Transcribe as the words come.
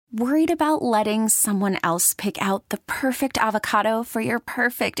Worried about letting someone else pick out the perfect avocado for your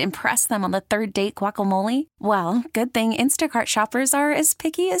perfect impress them on the third date guacamole? Well, good thing Instacart shoppers are as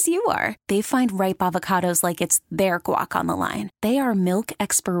picky as you are. They find ripe avocados like it's their guac on the line. They are milk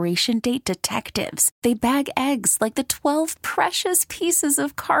expiration date detectives. They bag eggs like the 12 precious pieces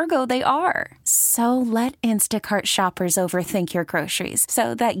of cargo they are. So let Instacart shoppers overthink your groceries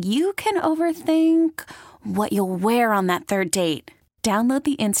so that you can overthink what you'll wear on that third date. Download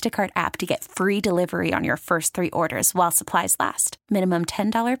the Instacart app to get free delivery on your first 3 orders while supplies last. Minimum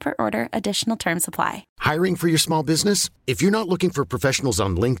 $10 per order. Additional terms apply. Hiring for your small business? If you're not looking for professionals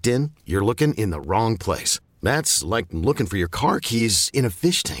on LinkedIn, you're looking in the wrong place. That's like looking for your car keys in a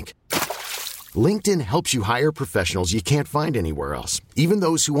fish tank. LinkedIn helps you hire professionals you can't find anywhere else, even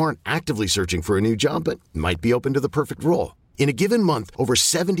those who aren't actively searching for a new job but might be open to the perfect role. In a given month, over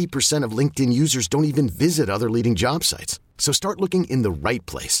 70% of LinkedIn users don't even visit other leading job sites. So start looking in the right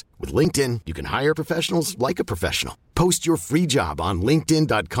place. With LinkedIn, you can hire professionals like a professional. Post your free job on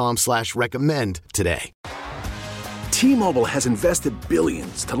linkedin.com/recommend today. T-Mobile has invested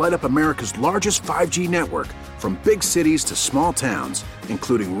billions to light up America's largest 5G network, from big cities to small towns,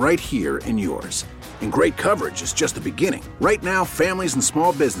 including right here in yours. And great coverage is just the beginning. Right now, families and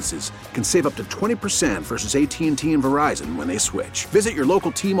small businesses can save up to 20% versus AT&T and Verizon when they switch. Visit your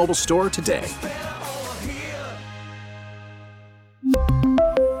local T-Mobile store today.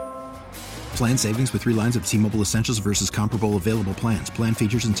 Plan savings with 3 lines of T-Mobile Essentials versus comparable available plans. Plan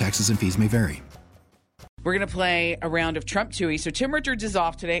features and taxes and fees may vary. We're going to play a round of Trump Toohey. So Tim Richards is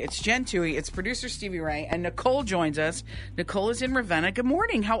off today. It's Jen Toohey. It's producer Stevie Ray. And Nicole joins us. Nicole is in Ravenna. Good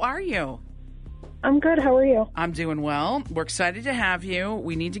morning. How are you? I'm good. How are you? I'm doing well. We're excited to have you.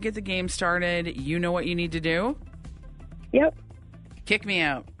 We need to get the game started. You know what you need to do? Yep. Kick me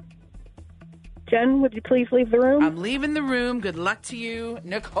out. Jen, would you please leave the room? I'm leaving the room. Good luck to you,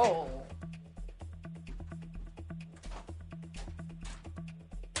 Nicole.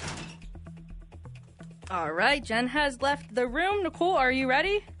 All right, Jen has left the room. Nicole, are you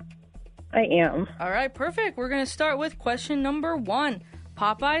ready? I am. All right, perfect. We're going to start with question number 1.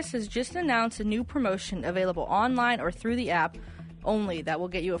 Popeyes has just announced a new promotion available online or through the app only that will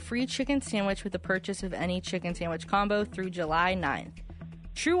get you a free chicken sandwich with the purchase of any chicken sandwich combo through July 9th.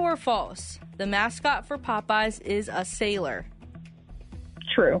 True or false? The mascot for Popeyes is a sailor.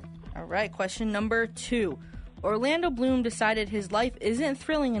 True. All right, question number 2. Orlando Bloom decided his life isn't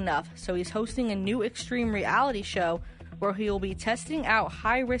thrilling enough, so he's hosting a new extreme reality show where he will be testing out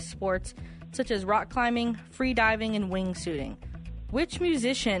high-risk sports such as rock climbing, free diving, and wingsuiting. Which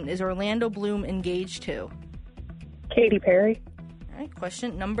musician is Orlando Bloom engaged to? Katy Perry. All right,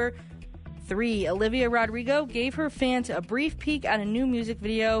 question number 3. Olivia Rodrigo gave her fans a brief peek at a new music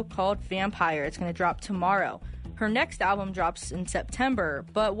video called Vampire. It's going to drop tomorrow. Her next album drops in September,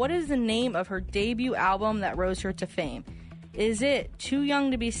 but what is the name of her debut album that rose her to fame? Is it Too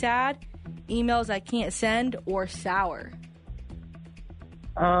Young to Be Sad, Emails I Can't Send, or Sour?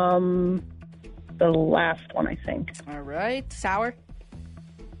 The last one, I think. All right, Sour?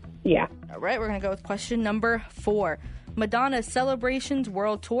 Yeah. All right, we're going to go with question number 4. Madonna's Celebrations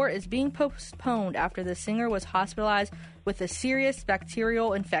World Tour is being postponed after the singer was hospitalized with a serious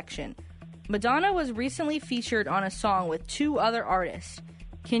bacterial infection. Madonna was recently featured on a song with 2 other artists.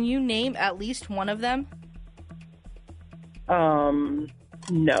 Can you name at least one of them?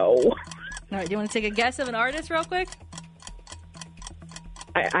 No. All right, do you want to take a guess of an artist real quick?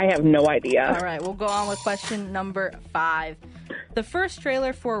 I have no idea. All right, we'll go on with question number 5. The first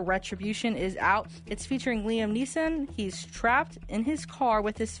trailer for Retribution is out. It's featuring Liam Neeson. He's trapped in his car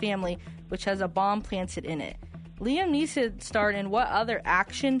with his family, which has a bomb planted in it. Liam Neeson starred in what other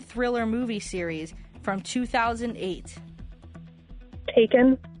action thriller movie series from 2008?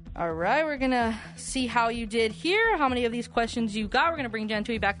 Taken. All right, we're going to see how you did here, how many of these questions you got. We're going to bring Jen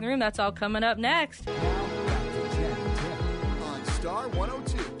Toohey back in the room. That's all coming up next. Star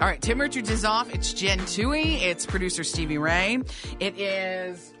 102. All right, Tim Richards is off. It's Jen Toohey. It's producer Stevie Ray. It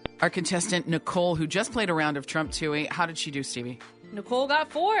is our contestant Nicole, who just played a round of Trump Toohey. How did she do, Stevie? Nicole got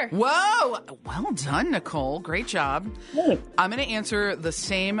 4. Whoa! Well done, Nicole. Great job. Thanks. I'm going to answer the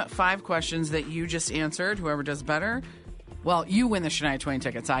same 5 questions that you just answered. Whoever does better. Well, you win the Shania Twain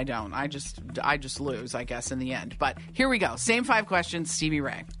tickets. I don't. I just lose, I guess, in the end. But here we go. Same 5 questions. Stevie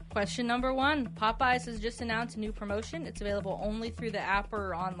Ray. Question number 1. Popeyes has just announced a new promotion. It's available only through the app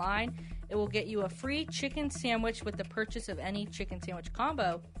or online. It will get you a free chicken sandwich with the purchase of any chicken sandwich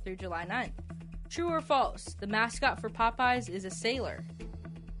combo through July 9th. True or false? The mascot for Popeyes is a sailor.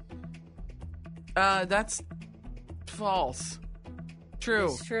 That's false. True.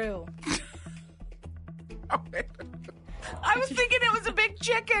 It's true. I I was thinking it was a big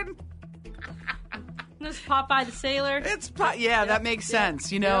chicken. This is Popeye the Sailor. Yeah, that makes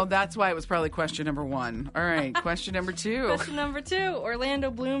sense. You know, that's why it was probably question number 1. All right, question number 2. Question number 2.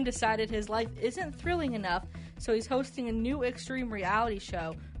 Orlando Bloom decided his life isn't thrilling enough, so he's hosting a new extreme reality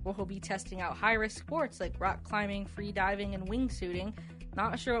show where he'll be testing out high-risk sports like rock climbing, free diving, and wingsuiting.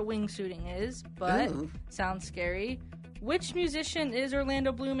 Not sure what wingsuiting is, but sounds scary. Which musician is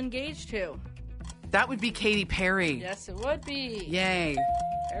Orlando Bloom engaged to? That would be Katy Perry. Yes, it would be. Yay.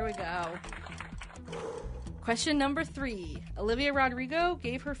 There we go. Question number 3. Olivia Rodrigo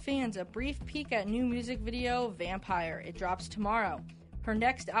gave her fans a brief peek at new music video, Vampire. It drops tomorrow. Her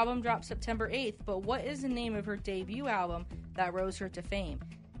next album drops September 8th, but what is the name of her debut album that rose her to fame?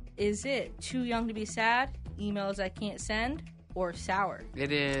 Is it Too Young to Be Sad, Emails I Can't Send, or Sour?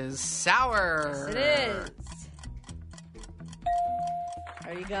 It is Sour. Yes, it is.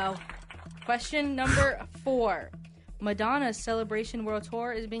 There you go. Question number 4. Madonna's Celebration World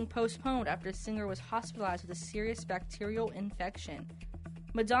Tour is being postponed after the singer was hospitalized with a serious bacterial infection.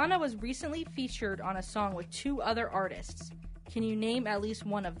 Madonna was recently featured on a song with 2 other artists. Can you name at least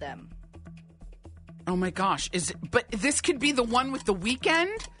one of them? Oh my gosh. But this could be the one with The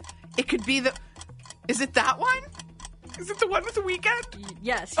Weeknd? It could be Is it that one? Is it the one with The Weeknd?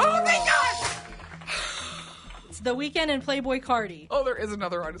 Yes. Oh my gosh! It's The Weeknd and Playboy Cardi. Oh, there is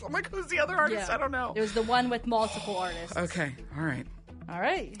another artist. I'm like, who's the other artist? Yeah. I don't know. It was the one with multiple artists. Okay. All right. All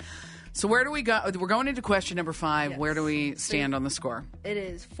right. So where do we go? We're going into question number 5. Yes. Where do we stand on the score? It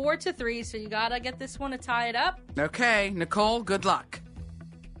is 4-3, so you gotta get this one to tie it up. Okay. Nicole, good luck.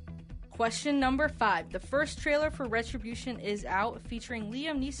 Question number 5. The first trailer for Retribution is out, featuring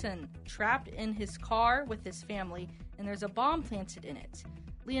Liam Neeson trapped in his car with his family, and there's a bomb planted in it.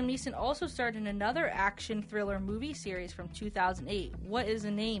 Liam Neeson also starred in another action thriller movie series from 2008. What is the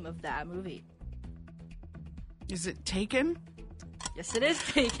name of that movie? Is it Taken? Yes, it is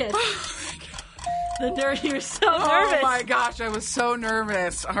Taken. You were so nervous. Oh my gosh, I was so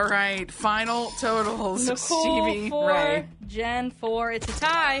nervous. All right, final totals. Nicole Stevie 4, Ray. Jen 4. It's a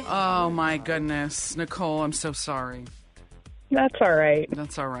tie. Oh my goodness, Nicole, I'm so sorry. That's all right.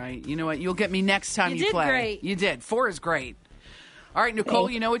 That's all right. You know what? You'll get me next time you did play. great. You did. 4 is great. All right, Nicole,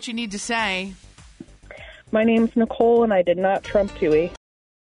 Thanks. you know what you need to say. My name's Nicole, and I did not trump Toohey.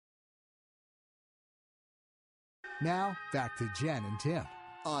 Now, back to Jen and Tim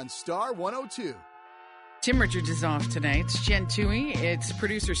on Star 102. Tim Richards is off today. It's Jen Toohey. It's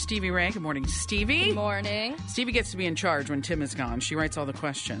producer Stevie Ray. Good morning, Stevie. Good morning. Stevie gets to be in charge when Tim is gone. She writes all the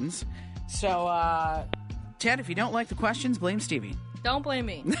questions. So, Ted, if you don't like the questions, blame Stevie. Don't blame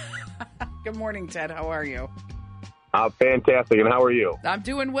me. Good morning, Ted. How are you? Fantastic. And how are you? I'm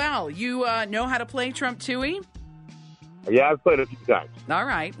doing well. You know how to play Trump Toohey? Yeah, I've played a few times. All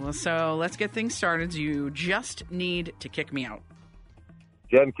right. Well, so let's get things started. You just need to kick me out.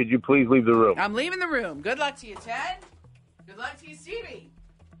 Jen, could you please leave the room? I'm leaving the room. Good luck to you, Ted. Good luck to you, Stevie.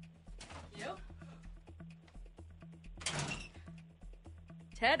 Yep.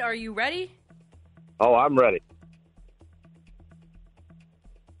 Ted, are you ready? Oh, I'm ready.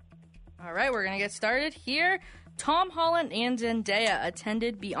 All right, we're going to get started here. Tom Holland and Zendaya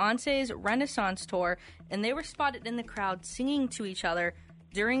attended Beyonce's Renaissance tour, and they were spotted in the crowd singing to each other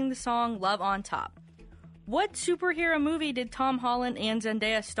during the song Love on Top. What superhero movie did Tom Holland and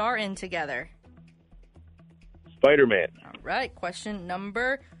Zendaya star in together? Spider-Man. All right, question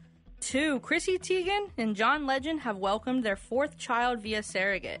number 2. Chrissy Teigen and John Legend have welcomed their 4th child via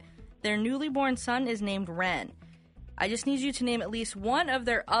surrogate. Their newly born son is named Ren. I just need you to name at least one of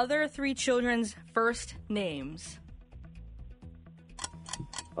their other 3 children's first names.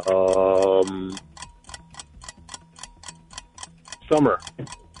 Summer.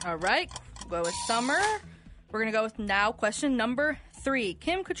 All right, go with Summer. We're going to go with now question number 3.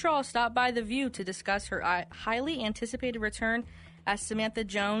 Kim Cattrall stopped by The View to discuss her highly anticipated return as Samantha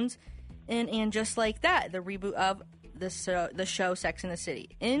Jones in And Just Like That, the reboot of the show Sex and the City.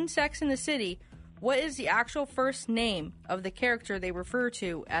 In Sex and the City, what is the actual first name of the character they refer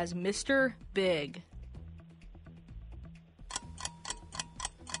to as Mr. Big?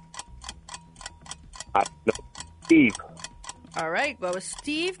 Steve. All right, go with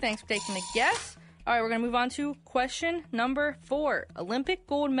Steve. Thanks for taking a guess. All right, we're going to move on to question number 4. Olympic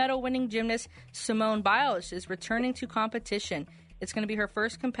gold medal winning gymnast Simone Biles is returning to competition. It's going to be her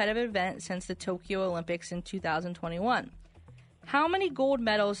first competitive event since the Tokyo Olympics in 2021. How many gold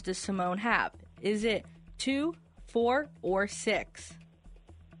medals does Simone have? Is it 2, 4, or 6?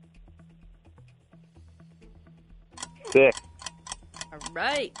 6. All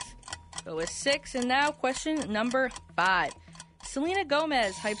right. Go with 6. And now question number 5. Selena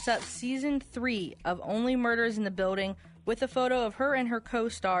Gomez hypes up season 3 of Only Murders in the Building with a photo of her and her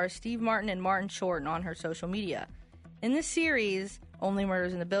co-stars Steve Martin and Martin Short on her social media. In the series, Only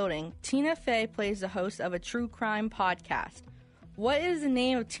Murders in the Building, Tina Fey plays the host of a true crime podcast. What is the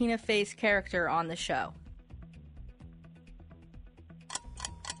name of Tina Fey's character on the show?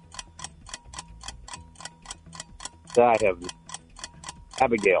 I have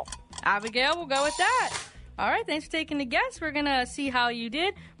Abigail. Abigail, we'll go with that. All right, thanks for taking the guess. We're going to see how you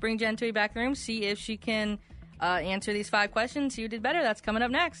did. Bring Jen Toohey back in the room, see if she can answer these 5 questions. You did better. That's coming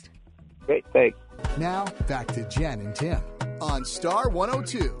up next. Great, thanks. Now, back to Jen and Tim on Star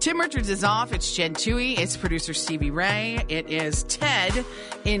 102. Tim Richards is off. It's Jen Toohey. It's producer Stevie Ray. It is Ted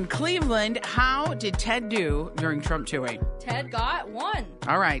in Cleveland. How did Ted do during Trump Toohey? Ted got 1.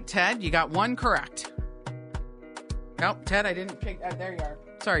 All right, Ted, you got 1 correct. Nope, Ted, I didn't pick. There you are.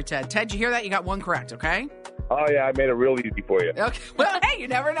 Sorry, Ted. Ted, you hear that? You got 1 correct, okay? Oh, yeah, I made it real easy for you. Okay. Well, hey, you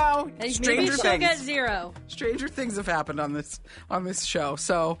never know. Hey, Stranger maybe she'll things. get 0. Stranger things have happened on this show.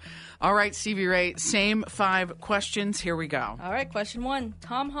 So, all right, Stevie Ray, same 5 questions. Here we go. All right, question 1.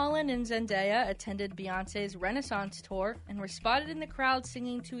 Tom Holland and Zendaya attended Beyonce's Renaissance tour and were spotted in the crowd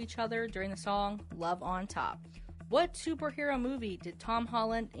singing to each other during the song Love on Top. What superhero movie did Tom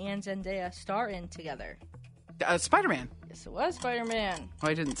Holland and Zendaya star in together? Spider-Man. Yes, it was Spider-Man. Oh,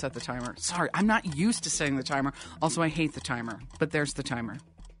 I didn't set the timer. Sorry, I'm not used to setting the timer. Also, I hate the timer, but there's the timer.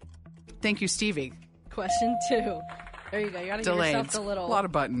 Thank you, Stevie. Question 2. There you go. You got to give yourself the little... A lot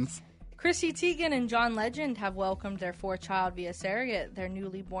of buttons. Chrissy Teigen and John Legend have welcomed their 4th child via surrogate. Their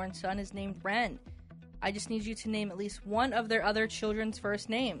newly born son is named Ren. I just need you to name at least one of their other children's first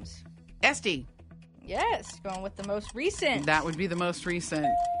names. Esty. Yes, going with the most recent. That would be the most recent.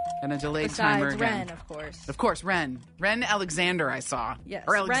 And a delayed Besides timer again. Ren, of course. Of course, Ren. Ren Alexander, I saw. Yes,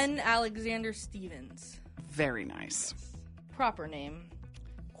 Or Ren Alexander Stevens. Very nice. Proper name.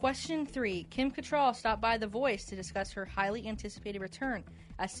 Question 3. Kim Cattrall stopped by The Voice to discuss her highly anticipated return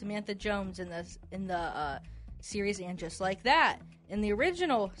as Samantha Jones in the series And Just Like That. In the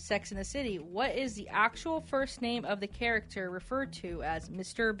original Sex and the City, what is the actual first name of the character referred to as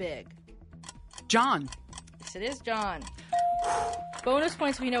Mr. Big? John. Yes, it is John. Bonus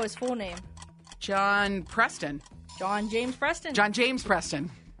points if you know his full name. John Preston. John James Preston. John James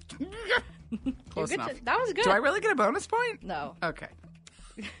Preston. Close enough. That was good. Do I really get a bonus point? No. Okay.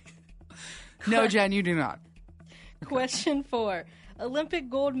 No, Jen, you do not. Question 4. Olympic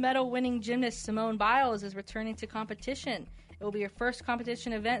gold medal winning gymnast Simone Biles is returning to competition. It will be her first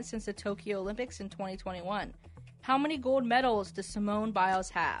competition event since the Tokyo Olympics in 2021. How many gold medals does Simone Biles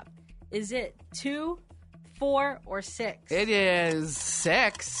have? Is it 2, 4, or 6? It is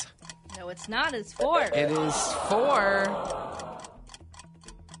 6. No, it's not. It's 4. It is 4.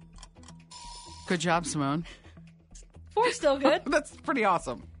 Good job, Simone. 4's still good. That's pretty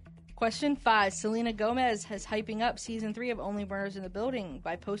awesome. Question 5. Selena Gomez is hyping up Season 3 of Only Murders in the Building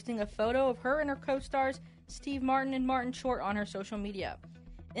by posting a photo of her and her co-stars Steve Martin and Martin Short on her social media.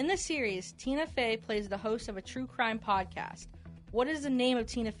 In the series, Tina Fey plays the host of a true crime podcast. What is the name of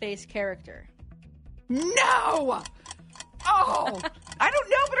Tina Fey's character? No! Oh! I don't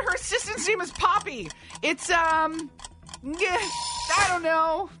know, but her assistant's name is Poppy. It's, I don't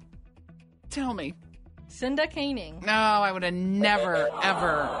know. Tell me. Cinda Koenig. No, I would have never,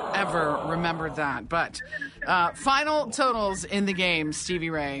 ever remembered that. But final totals in the game, Stevie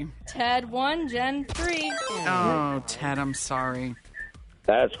Ray. Ted 1, Jen 3. Oh, Ted, I'm sorry.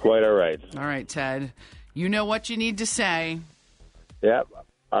 That's quite all right. All right, Ted. You know what you need to say. Yep.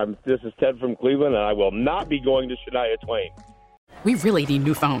 This is Ted from Cleveland, and I will not be going to Shania Twain. We really need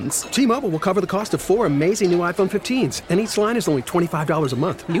new phones. T-Mobile will cover the cost of 4 amazing new iPhone 15s, and each line is only $25 a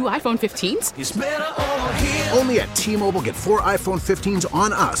month. New iPhone 15s? It's better over here. Only at T-Mobile, get 4 iPhone 15s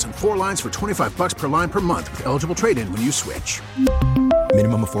on us and 4 lines for $25 per line per month with eligible trade-in when you switch.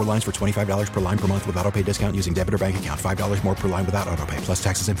 Minimum of 4 lines for $25 per line per month with autopay discount using debit or bank account. $5 more per line without autopay, plus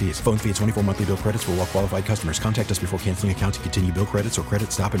taxes and fees. Phone fee at 24 monthly bill credits for well-qualified customers. Contact us before canceling account to continue bill credits or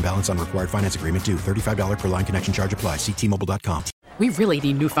credit stop and balance on required finance agreement due. $35 per line connection charge applies. See T-Mobile.com. We really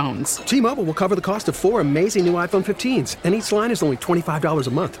need new phones. T-Mobile will cover the cost of 4 amazing new iPhone 15s, and each line is only $25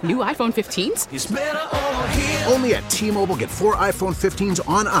 a month. New iPhone 15s? It's better over here. Only at T-Mobile, get 4 iPhone 15s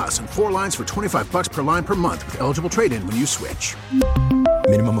on us and 4 lines for $25 per line per month with eligible trade-in when you switch.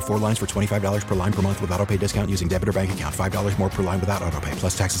 Minimum of 4 lines for $25 per line per month with autopay discount using debit or bank account. $5 more per line without autopay,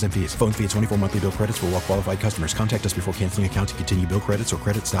 plus taxes and fees. Phone fee at 24 monthly bill credits for well-qualified customers. Contact us before canceling account to continue bill credits or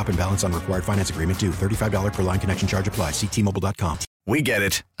credit stop and balance on required finance agreement due. $35 per line connection charge applies. See T-Mobile.com. We get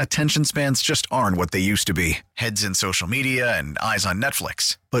it. Attention spans just aren't what they used to be. Heads in social media and eyes on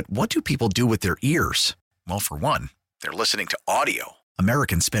Netflix. But what do people do with their ears? Well, for one, they're listening to audio.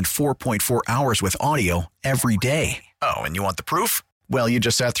 Americans spend 4.4 hours with audio every day. Oh, and you want the proof? Well, you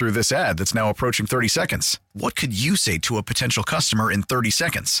just sat through this ad that's now approaching 30 seconds. What could you say to a potential customer in 30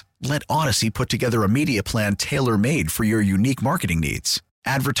 seconds? Let Odyssey put together a media plan tailor-made for your unique marketing needs.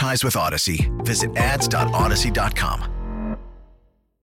 Advertise with Odyssey. Visit ads.odyssey.com.